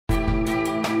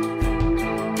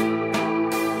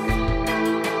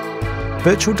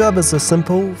VirtualDub is a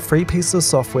simple, free piece of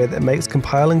software that makes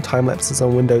compiling time-lapses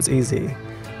on Windows easy,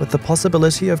 with the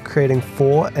possibility of creating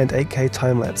 4 and 8K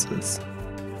time-lapses.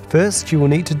 First, you will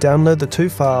need to download the 2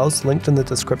 files linked in the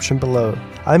description below.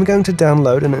 I'm going to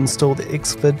download and install the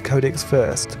Xvid codecs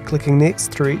first, clicking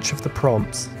next through each of the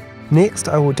prompts. Next,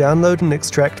 I will download and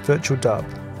extract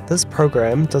VirtualDub. This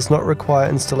program does not require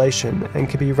installation and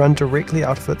can be run directly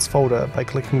out of its folder by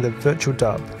clicking the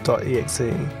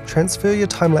virtualdub.exe. Transfer your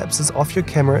time-lapses off your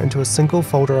camera into a single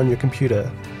folder on your computer.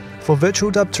 For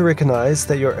VirtualDub to recognize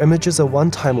that your images are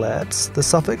one time-lapse, the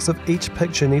suffix of each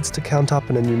picture needs to count up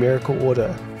in a numerical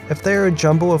order. If they are a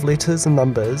jumble of letters and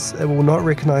numbers, it will not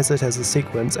recognize it as a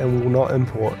sequence and will not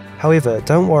import. However,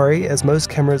 don't worry, as most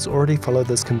cameras already follow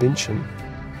this convention.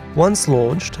 Once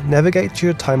launched, navigate to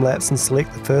your time-lapse and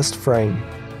select the first frame.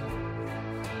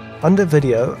 Under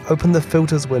Video, open the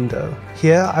Filters window.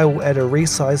 Here I will add a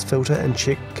resize filter and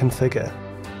check Configure.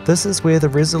 This is where the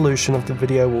resolution of the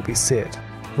video will be set.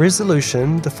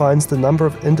 Resolution defines the number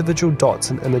of individual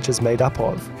dots an image is made up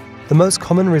of. The most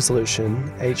common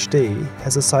resolution, HD,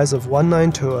 has a size of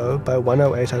 1920 by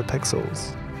 1080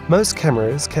 pixels. Most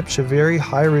cameras capture very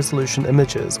high-resolution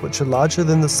images which are larger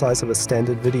than the size of a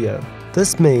standard video.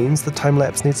 This means the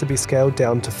time-lapse needs to be scaled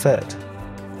down to fit.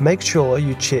 Make sure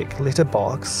you check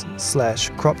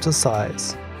letterbox/crop to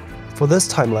size. For this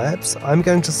time-lapse, I'm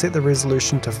going to set the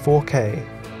resolution to 4K,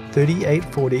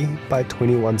 3840 by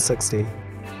 2160.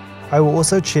 I will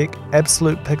also check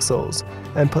absolute pixels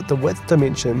and put the width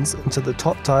dimensions into the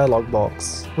top dialog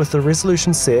box. With the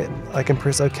resolution set, I can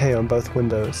press OK on both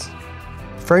windows.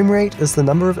 Frame rate is the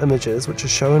number of images which are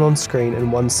shown on screen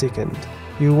in 1 second.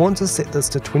 You will want to set this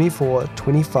to 24,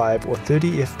 25 or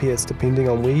 30 FPS depending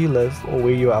on where you live or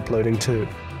where you are uploading to.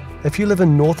 If you live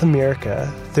in North America,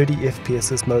 30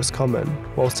 FPS is most common,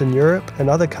 whilst in Europe and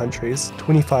other countries,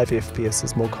 25 FPS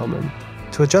is more common.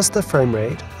 To adjust the frame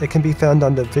rate, it can be found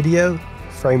under Video,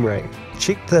 Frame Rate.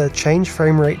 Check the Change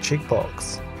Frame Rate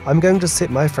checkbox. I'm going to set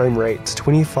my frame rate to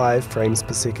 25 frames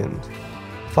per second.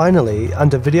 Finally,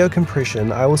 under Video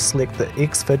Compression, I will select the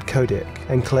Xvid codec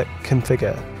and click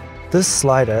Configure. This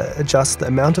slider adjusts the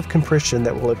amount of compression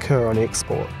that will occur on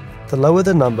export. The lower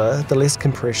the number, the less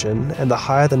compression, and the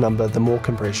higher the number, the more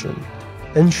compression.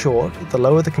 In short, the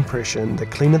lower the compression, the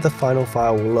cleaner the final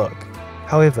file will look.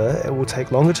 However, it will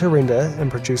take longer to render and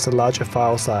produce a larger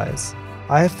file size.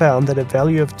 I have found that a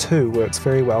value of 2 works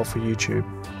very well for YouTube.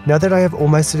 Now that I have all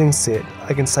my settings set,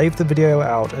 I can save the video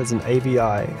out as an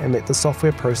AVI and let the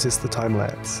software process the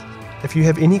time-lapse. If you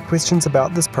have any questions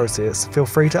about this process, feel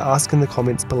free to ask in the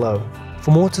comments below.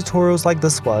 For more tutorials like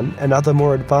this one and other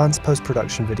more advanced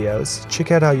post-production videos,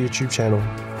 check out our YouTube channel.